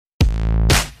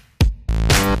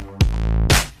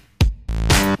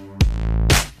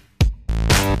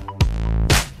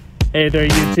Hey there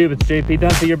YouTube, it's JP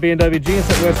Dunphy, your BMW genius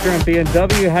at Western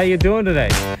BMW. How you doing today?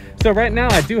 So right now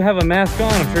I do have a mask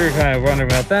on. I'm sure you're kind of wondering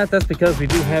about that. That's because we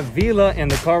do have Vila in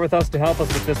the car with us to help us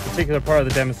with this particular part of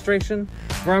the demonstration,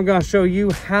 where I'm going to show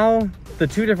you how the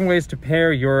two different ways to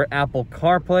pair your Apple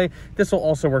CarPlay. This will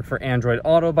also work for Android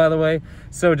Auto, by the way,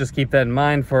 so just keep that in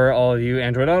mind for all of you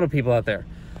Android Auto people out there.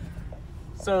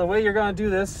 So the way you're going to do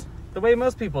this, the way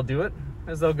most people do it,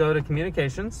 is they'll go to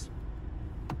Communications,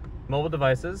 Mobile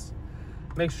Devices,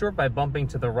 make sure by bumping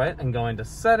to the right and going to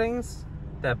Settings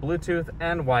that Bluetooth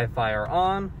and Wi-Fi are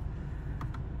on.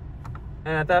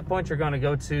 And at that point, you're going to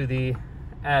go to the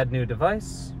Add New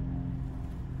Device,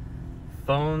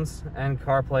 Phones, and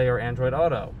CarPlay or Android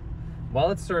Auto.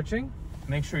 While it's searching,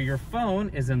 make sure your phone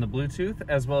is in the Bluetooth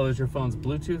as well as your phone's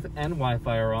Bluetooth and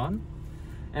Wi-Fi are on.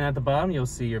 And at the bottom, you'll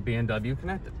see your BMW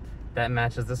connected. That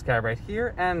matches this guy right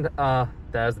here, and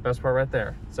that is the best part right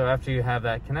there. So after you have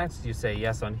that connected, you say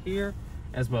yes on here,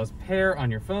 as well as pair on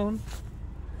your phone.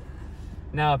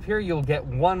 Now up here, you'll get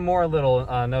one more little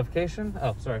notification.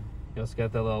 Oh, sorry. You also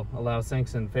get the little allow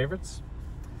syncs and favorites.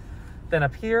 Then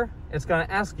up here, it's going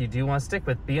to ask you, do you want to stick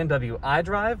with BMW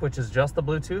iDrive, which is just the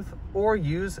Bluetooth, or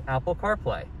use Apple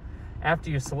CarPlay? After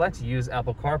you select use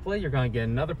Apple CarPlay, you're going to get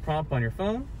another prompt on your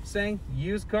phone saying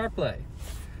use CarPlay.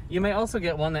 You may also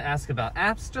get one that asks about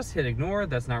apps. Just hit ignore.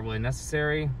 That's not really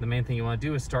necessary. The main thing you want to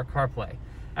do is start CarPlay.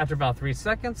 After about 3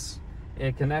 seconds,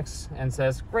 it connects and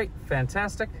says, great,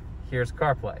 fantastic, here's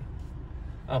CarPlay.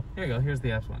 Oh, here you go, here's the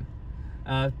apps one.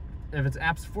 If it's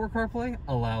apps for CarPlay,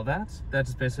 allow that. That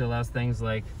just basically allows things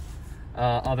like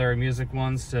other music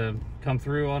ones to come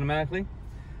through automatically,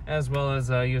 as well as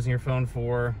using your phone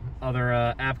for other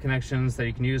app connections that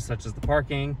you can use, such as the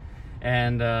parking,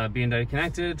 and BMW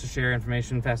Connected to share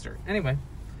information faster. Anyway,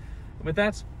 with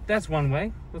that, that's one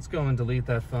way. Let's go and delete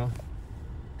that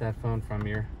phone from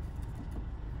your,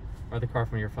 or the car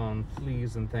from your phone,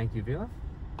 please and thank you, Vila.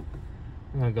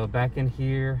 I'm gonna go back in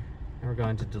here, and we're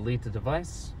going to delete the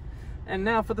device. And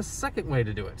now for the second way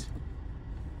to do it.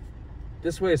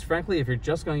 This way is, frankly, if you're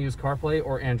just going to use CarPlay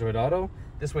or Android Auto,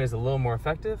 this way is a little more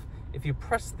effective. If you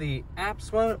press the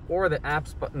apps one or the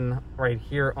apps button right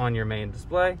here on your main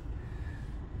display,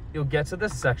 you'll get to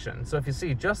this section. So if you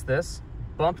see just this,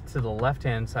 bump to the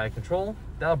left-hand side control,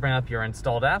 that'll bring up your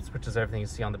installed apps, which is everything you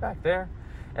see on the back there,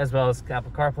 as well as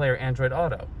Apple CarPlay or Android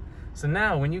Auto. So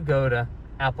now when you go to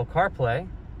Apple CarPlay,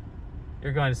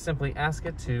 you're going to simply ask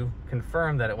it to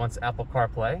confirm that it wants Apple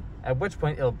CarPlay, at which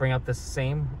point it'll bring up this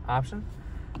same option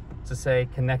to say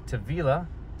connect to Vila,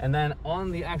 and then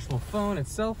on the actual phone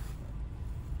itself,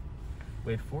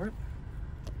 wait for it.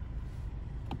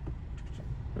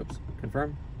 Oops,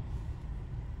 confirm.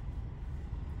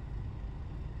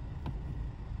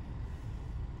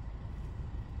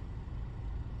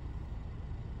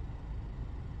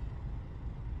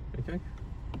 Okay.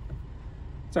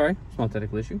 Sorry, small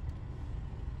technical issue.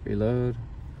 Reload.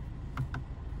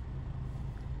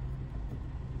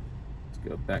 Let's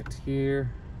go back to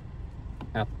here.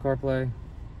 Apple CarPlay.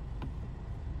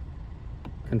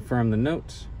 Confirm the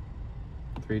note.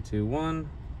 3, 2, 1.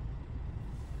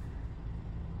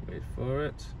 Wait for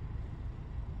it.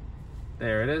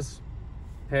 There it is.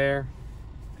 Pair,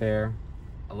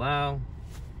 allow.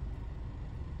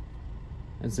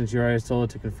 And since you already told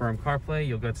it to confirm CarPlay,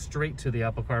 you'll go straight to the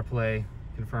Apple CarPlay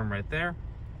confirm right there.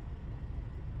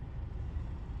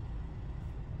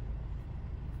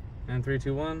 And 3,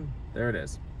 2, 1, there it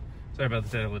is. Sorry about the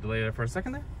technical delay there for a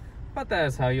second there, but that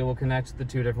is how you will connect the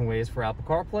two different ways for Apple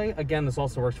CarPlay. Again, this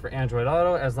also works for Android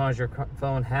Auto as long as your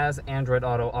phone has Android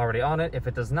Auto already on it. If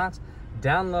it does not,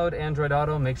 download Android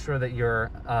Auto. Make sure that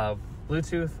your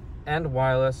Bluetooth and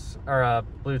wireless, or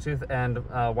Bluetooth and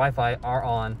Wi-Fi are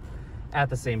on at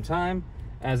the same time,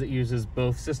 as it uses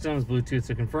both systems, Bluetooth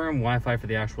to confirm, Wi-Fi for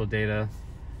the actual data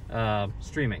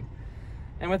streaming.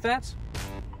 And with that,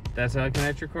 that's how you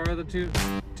connect your car the two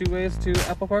ways to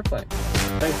Apple CarPlay.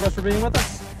 Thanks so much for being with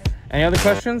us. Any other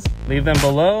questions? Leave them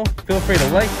below. Feel free to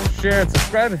like, share, and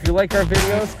subscribe if you like our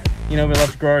videos. You know we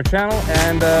love to grow our channel,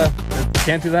 and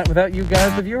can't do that without you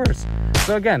guys, the viewers.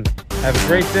 So again, have a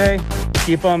great day.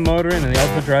 Keep on motoring in the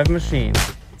ultra driving machine.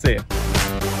 See ya.